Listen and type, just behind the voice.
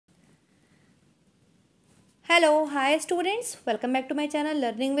Hello hi students, welcome back to my channel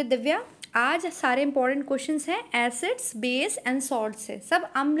learning with Divya. आज सारे important questions हैं acids, base and salt से। सब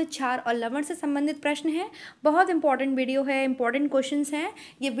अम्ल, क्षार और लवण से संबंधित प्रश्न हैं। बहुत इंपॉर्टेंट वीडियो है, इंपॉर्टेंट क्वेश्चंस हैं।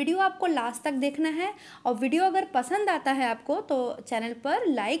 ये वीडियो आपको लास्ट तक देखना है और वीडियो अगर पसंद आता है आपको तो चैनल पर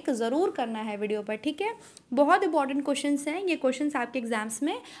लाइक ज़रूर करना है वीडियो पर, ठीक है। बहुत इंपॉर्टेंट क्वेश्चंस हैं। ये क्वेश्चंस आपके एग्जाम्स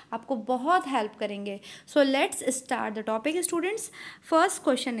में आपको बहुत हेल्प करेंगे। So let's start the topic students. First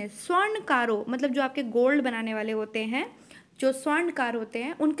question है स्वर्णकारों, मतलब जो आपके गोल्ड बनाने वाले होते हैं, जो स्वर्णकार होते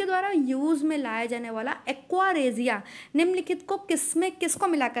हैं, उनके द्वारा यूज में लाया जाने वाला एक्वारेजिया निम्नलिखित को किसको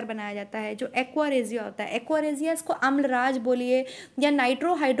मिलाकर बनाया जाता है। जो एक्वारेजिया होता है, एक्वारेजिया इसको अम्लराज बोलिए या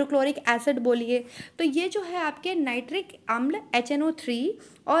नाइट्रो हाइड्रोक्लोरिक एसिड बोलिए। तो ये जो है आपके नाइट्रिक अम्ल HNO3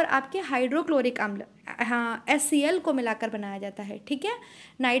 और आपके हाइड्रोक्लोरिक अम्ल HCl को मिलाकर बनाया जाता है, ठीक है।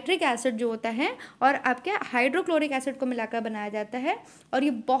 नाइट्रिक एसिड जो होता है और आपके हाइड्रोक्लोरिक एसिड को मिलाकर बनाया जाता है और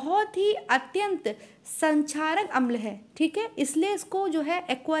ये बहुत ही अत्यंत संक्षारक अम्ल है, ठीक है। इसलिए इसको जो है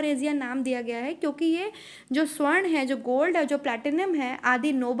एक्वारेजिया नाम दिया गया है, क्योंकि ये जो स्वर्ण है, जो गोल्ड है, जो प्लैटिनम है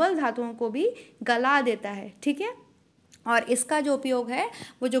आदि नोबल धातुओं को भी गला देता है, ठीक है। और इसका जो उपयोग है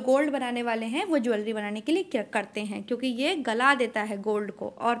वो जो गोल्ड बनाने वाले हैं वो ज्वेलरी बनाने के लिए क्या करते हैं, क्योंकि ये गला देता है गोल्ड को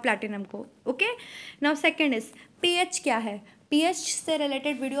और प्लैटिनम को। Okay, now second is pH क्या है। पीएच से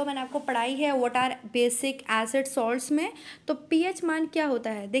रिलेटेड वीडियो मैंने आपको पढ़ाई है what are basic acid salts में। तो पीएच मान क्या होता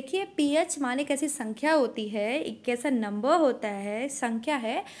है, देखिए पीएच मान एक ऐसी संख्या होती है, एक ऐसा नंबर होता है, संख्या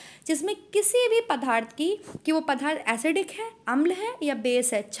है जिसमें किसी भी पदार्थ की कि वो पदार्थ एसिडिक है, अम्ल है या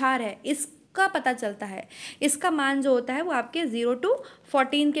बेस है, क्षार है, इसका पता चलता है। इसका मान जो होता है वो आपके 0 to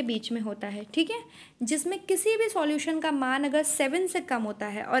 14 के बीच में होता है, ठीक है। जिसमें किसी भी सॉल्यूशन का मान अगर 7 से कम होता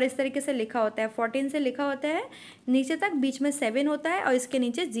है और इस तरीके से लिखा होता है, 14 से लिखा होता है नीचे तक, बीच में 7 होता है और इसके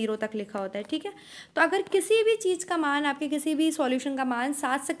नीचे 0 तक लिखा होता है, ठीक है। तो अगर किसी भी चीज़ का मान, आपके किसी भी सॉल्यूशन का मान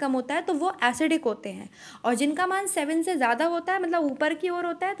 7 से कम होता है तो वो एसिडिक होते हैं, और जिनका मान 7 से ज़्यादा होता है, मतलब ऊपर की ओर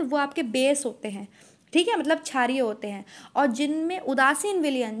होता है, तो वो आपके बेस होते हैं, ठीक है, मतलब क्षारीय होते हैं। और जिनमें उदासीन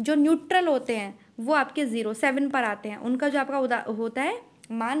विलयन जो न्यूट्रल होते हैं वो आपके 7 पर आते हैं, उनका जो आपका होता है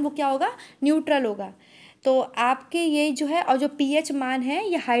मान वो क्या होगा, न्यूट्रल होगा। तो आपके ये जो है, और जो पीएच मान है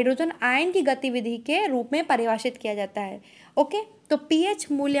ये हाइड्रोजन आयन की गतिविधि के रूप में परिभाषित किया जाता है। ओके, तो पीएच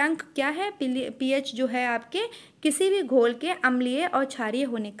मूल्यांक क्या है, पीएच जो है आपके किसी भी घोल के अम्लीय और क्षारीय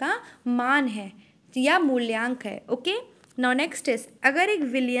होने का मान है या मूल्यांक है। ओके, नाउ नेक्स्ट इज, अगर एक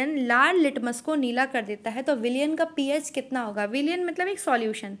विलियन लाल लिटमस को नीला कर देता है तो विलियन का पीएच कितना होगा। विलियन मतलब एक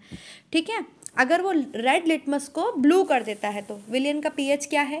सॉल्यूशन, ठीक है। अगर वो रेड लिटमस को ब्लू कर देता है तो विलियन का पीएच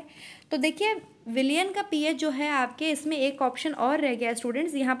क्या है। तो देखिए विलियन का पीएच जो है आपके, इसमें एक ऑप्शन और रह गया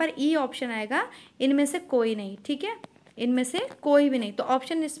स्टूडेंट्स, यहाँ पर ई ऑप्शन आएगा, इनमें से कोई नहीं, ठीक है, इनमें से कोई भी नहीं। तो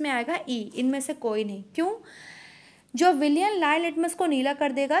ऑप्शन इसमें आएगा ई, इनमें से कोई नहीं। क्यों, जो विलियन लाल लिटमस को नीला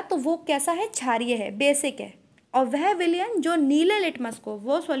कर देगा तो वो कैसा है, क्षारीय है, बेसिक है। और वह विलयन जो नीले लिटमस को,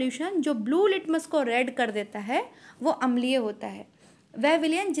 वो सॉल्यूशन जो ब्लू लिटमस को रेड कर देता है वो अम्लीय होता है। वह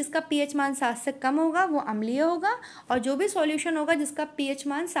विलयन जिसका पीएच मान 7 से कम होगा वो अम्लीय होगा, और जो भी सॉल्यूशन होगा जिसका पीएच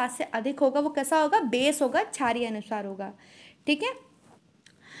मान 7 से अधिक होगा वो कैसा होगा, बेस होगा, क्षारीय अनुसार होगा, ठीक है।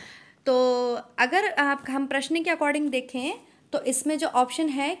 तो अगर हम प्रश्न के अकॉर्डिंग देखें तो इसमें जो ऑप्शन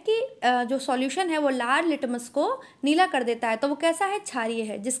है कि जो सॉल्यूशन है वो लाल लिटमस को नीला कर देता है तो वो कैसा है, क्षारीय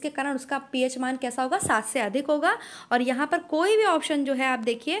है, जिसके कारण उसका पीएच मान कैसा होगा, 7 से अधिक होगा। और यहाँ पर कोई भी ऑप्शन जो है आप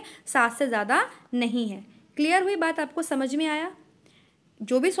देखिए 7 से ज़्यादा नहीं है। क्लियर हुई बात, आपको समझ में आया।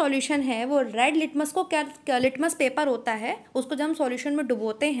 जो भी सॉल्यूशन है वो रेड लिटमस को, क्या लिटमस पेपर होता है, उसको जब हम सॉल्यूशन में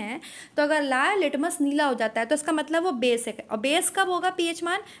डुबोते हैं तो अगर लाल लिटमस नीला हो जाता है तो इसका मतलब वो बेस है। और बेस कब होगा पीएच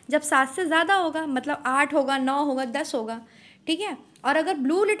मान, जब 7 से ज़्यादा होगा, मतलब 8 होगा, 9 होगा, 10 होगा, ठीक है। और अगर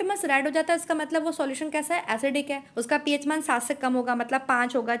ब्लू लिटमस रेड हो जाता है इसका मतलब वो सॉल्यूशन कैसा है, एसिडिक है, उसका पीएच मान 7 से कम होगा, मतलब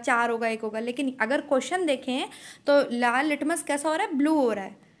 5 होगा, 4 होगा, 1 होगा। लेकिन अगर क्वेश्चन देखें तो लाल लिटमस कैसा हो रहा है, ब्लू हो रहा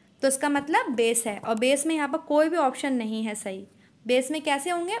है, तो इसका मतलब बेस है। और बेस में यहाँ पर कोई भी ऑप्शन नहीं है सही। बेस में कैसे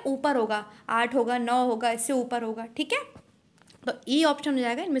होंगे, ऊपर होगा, 8 होगा, 9 होगा, इससे ऊपर होगा, ठीक है। तो ई ऑप्शन हो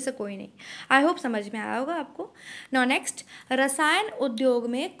जाएगा, इनमें से कोई नहीं। आई होप समझ में आया होगा आपको। नाउ नेक्स्ट, रसायन उद्योग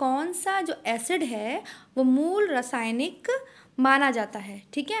में कौन सा जो एसिड है वो मूल रासायनिक माना जाता है,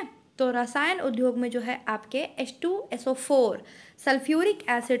 ठीक है। तो रसायन उद्योग में जो है आपके H2SO4 सल्फ्यूरिक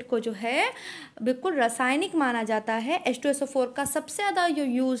एसिड को जो है बिल्कुल रासायनिक माना जाता है। H2SO4 का सबसे ज़्यादा जो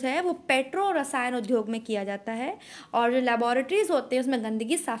यूज़ है वो पेट्रो रसायन उद्योग में किया जाता है, और जो लेबोरेटरीज होते हैं उसमें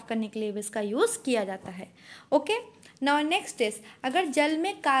गंदगी साफ करने के लिए भी इसका यूज़ किया जाता है। ओके, नाउ नेक्स्ट इज, अगर जल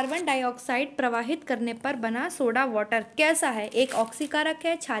में कार्बन डाइऑक्साइड प्रवाहित करने पर बना सोडा वाटर कैसा है? एक ऑक्सीकारक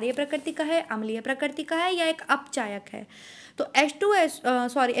है, क्षारीय प्रकृति का है, अम्लीय प्रकृति का है, या एक अपचायक है? तो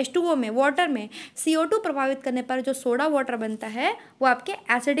H2O में, वाटर में CO2 प्रभावित करने पर जो सोडा वाटर बनता है वो आपके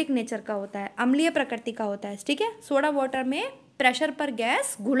एसिडिक नेचर का होता है, अम्लीय प्रकृति का होता है, ठीक है। सोडा वाटर में प्रेशर पर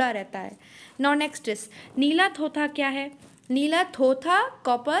गैस घुला रहता है। नाउ नेक्स्ट इज, नीला थोथा क्या है? नीला थोथा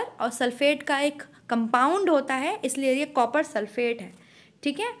कॉपर और सल्फेट का एक कंपाउंड होता है, इसलिए ये कॉपर सल्फेट है,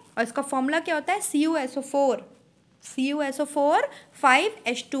 ठीक है। और इसका फॉर्मूला क्या होता है? CuSO4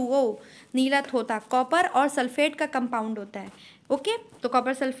 5H2O। नीला थोथा कॉपर और सल्फेट का कंपाउंड होता है, ओके, तो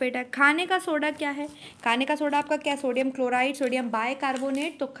कॉपर सल्फेट है। खाने का सोडा क्या है? खाने का सोडा आपका क्या? Sodium chloride, sodium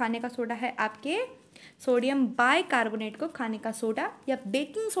bicarbonate. तो खाने का सोडा है आपके सोडियम बाइकार्बोनेट को खाने का सोडा या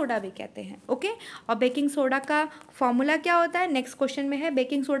बेकिंग सोडा भी कहते हैं, ओके। और बेकिंग सोडा का फॉर्मूला क्या होता है? नेक्स्ट क्वेश्चन में है,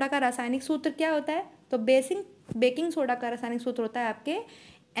 बेकिंग सोडा का रासायनिक सूत्र क्या होता है? तो बेकिंग सोडा का रासायनिक सूत्र होता है आपके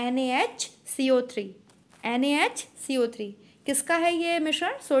NaHCO3। NaHCO3 किसका है ये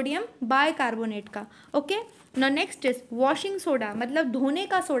मिश्रण? सोडियम बाइकार्बोनेट का, ओके। ना नेक्स्ट इज वॉशिंग सोडा, मतलब धोने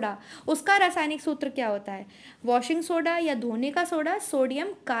का सोडा, उसका रासायनिक सूत्र क्या होता है? वॉशिंग सोडा या धोने का सोडा सोडियम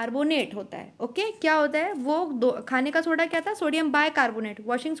कार्बोनेट होता है, ओके। क्या होता है वो? खाने का सोडा क्या था? Sodium bicarbonate.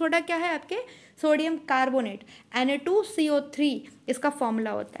 वॉशिंग सोडा क्या है आपके? सोडियम कार्बोनेट, Na2CO3 इसका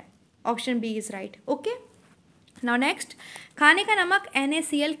फॉर्मूला होता है। Option B is right, okay. Now next, खाने का नमक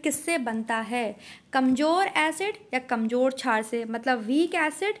NaCl किससे बनता है? कमज़ोर एसिड या कमज़ोर क्षार से, मतलब वीक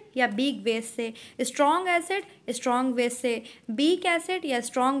एसिड या वीक बेस से, स्ट्रॉन्ग एसिड स्ट्रॉन्ग बेस से, वीक एसिड या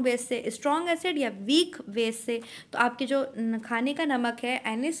स्ट्रॉन्ग बेस से, स्ट्रॉन्ग एसिड या वीक बेस से। तो आपके जो खाने का नमक है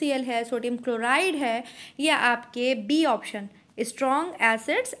NaCl है, सोडियम क्लोराइड है, या आपके B option strong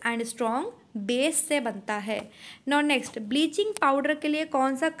acids and strong base से बनता है। नाउ नेक्स्ट, ब्लीचिंग पाउडर के लिए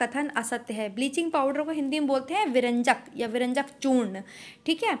कौन सा कथन असत्य है? ब्लीचिंग पाउडर को हिंदी में बोलते हैं विरंजक या विरंजक चूर्ण,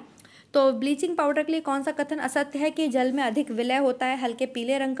 ठीक है। तो ब्लीचिंग पाउडर के लिए कौन सा कथन असत्य है? कि जल में अधिक विलय होता है, हल्के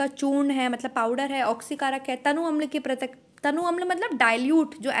पीले रंग का चूर्ण है, मतलब पाउडर है, ऑक्सीकारक है, तनु अम्ल मतलब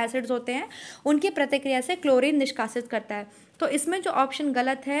डाइल्यूट जो एसिड्स होते हैं उनकी प्रतिक्रिया से क्लोरीन निष्कासित करता है। तो इसमें जो ऑप्शन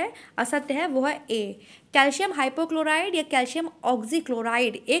गलत है, असत्य है, वो है ए, कैल्शियम हाइपोक्लोराइड या कैल्शियम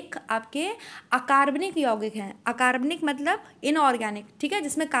ऑक्सीक्लोराइड एक आपके अकार्बनिक यौगिक हैं। अकार्बनिक मतलब इनऑर्गेनिक, ठीक है,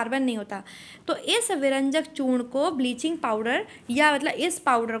 जिसमें कार्बन नहीं होता। तो इस विरंजक चूर्ण को ब्लीचिंग पाउडर या मतलब इस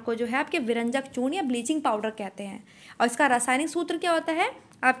पाउडर को जो है आपके विरंजक चूर्ण या ब्लीचिंग पाउडर कहते हैं। और इसका रासायनिक सूत्र क्या होता है?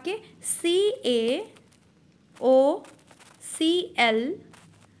 आपके CaOCl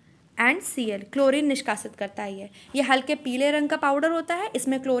एंड Cl, क्लोरीन निष्कासित करता है। ये हल्के पीले रंग का पाउडर होता है,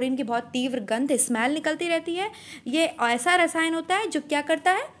 इसमें क्लोरीन की बहुत तीव्र गंध स्मेल निकलती रहती है। ये ऐसा रसायन होता है जो क्या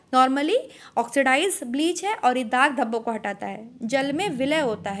करता है? नॉर्मली ऑक्सीडाइज ब्लीच है और ये दाग धब्बों को हटाता है। जल में विलय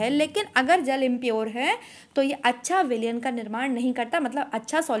होता है, लेकिन अगर जल इम्प्योर है तो ये अच्छा विलयन का निर्माण नहीं करता, मतलब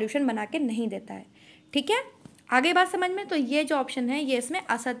अच्छा सॉल्यूशन बना के नहीं देता है, ठीक है। आगे बात समझ में? तो ये जो ऑप्शन है ये इसमें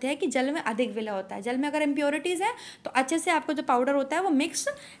असत्य है कि जल में अधिक विलय होता है। जल में अगर इम्प्योरिटीज़ है तो अच्छे से आपको जो पाउडर होता है वो मिक्स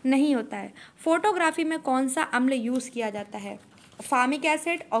नहीं होता है। फोटोग्राफी में कौन सा अम्ल यूज़ किया जाता है? फार्मिक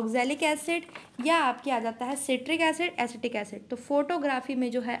एसिड, ऑक्जेलिक एसिड, या आपके आ जाता है सिट्रिक एसिड, एसिटिक एसिड। तो फोटोग्राफी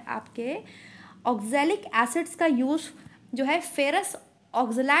में जो है आपके ऑक्जेलिक एसिड्स का यूज़ जो है फेरस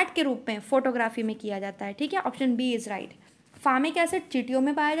ऑक्जेलाइट के रूप में फोटोग्राफी में किया जाता है, ठीक है। Option B is right. Formic acid चींटियों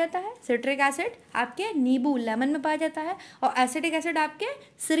में पाया जाता है, सिट्रिक एसिड आपके नींबू लेमन में पाया जाता है, और एसिटिक एसिड आपके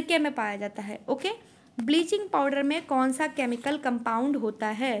सिरके में पाया जाता है, ओके। ब्लीचिंग पाउडर में कौन सा केमिकल कंपाउंड होता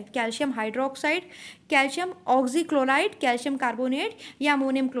है? Calcium hydroxide, calcium oxychloride, calcium carbonate, या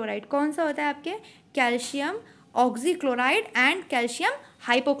अमोनियम क्लोराइड? कौन सा होता है आपके? Calcium oxychloride and calcium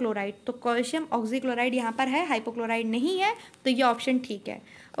hypochloride. तो कैल्शियम ऑक्सीक्लोराइड यहाँ पर है, हाइपोक्लोराइड नहीं है, तो ये ऑप्शन ठीक है,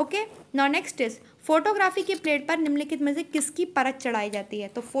 okay. Now next is, photography की प्लेट पर निम्नलिखित में से किसकी परत चढ़ाई जाती है?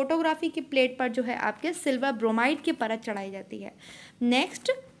 तो फोटोग्राफी की प्लेट पर जो है आपके सिल्वर ब्रोमाइड की परत चढ़ाई जाती है।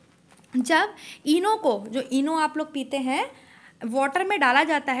 नेक्स्ट, जब इनो को, जो इनो आप लोग पीते हैं, वाटर में डाला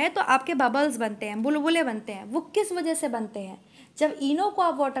जाता है तो आपके बबल्स बनते हैं, बुलबुले बनते हैं, वो किस वजह से बनते हैं? जब इनो को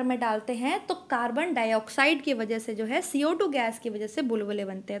आप वाटर में डालते हैं तो कार्बन डाइऑक्साइड की वजह से जो है CO2 गैस की वजह से बुलबुले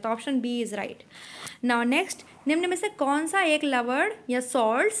बनते हैं। तो option B is right. Now next, निम्न में से कौन सा एक लवण या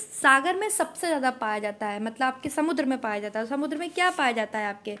सॉल्ट सागर में सबसे ज़्यादा पाया जाता है? मतलब आपके समुद्र में पाया जाता है। समुद्र में क्या पाया जाता है?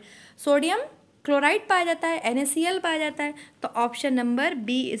 आपके सोडियम क्लोराइड पाया जाता है, NaCl पाया जाता है। तो option number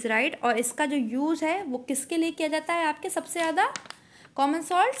B is right. और इसका जो यूज़ है वो किसके लिए किया जाता है? आपके सबसे ज़्यादा कॉमन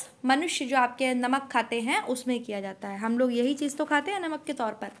सॉल्ट्स, मनुष्य जो आपके नमक खाते हैं उसमें किया जाता है। हम लोग यही चीज़ तो खाते हैं नमक के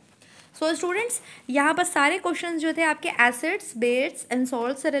तौर पर। सो स्टूडेंट्स, यहाँ पर सारे क्वेश्चन जो थे आपके एसिड्स, बेस एंड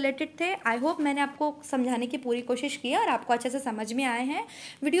सॉल्ट से रिलेटेड थे। आई होप मैंने आपको समझाने की पूरी कोशिश की और आपको अच्छे से समझ में आए हैं।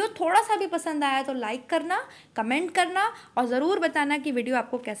 वीडियो थोड़ा सा भी पसंद आया तो लाइक करना, कमेंट करना और ज़रूर बताना कि वीडियो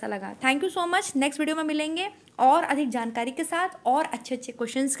आपको कैसा लगा। Thank you so much. Next video में मिलेंगे और अधिक जानकारी के साथ और अच्छे अच्छे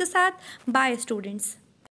क्वेश्चंस के साथ। Bye students.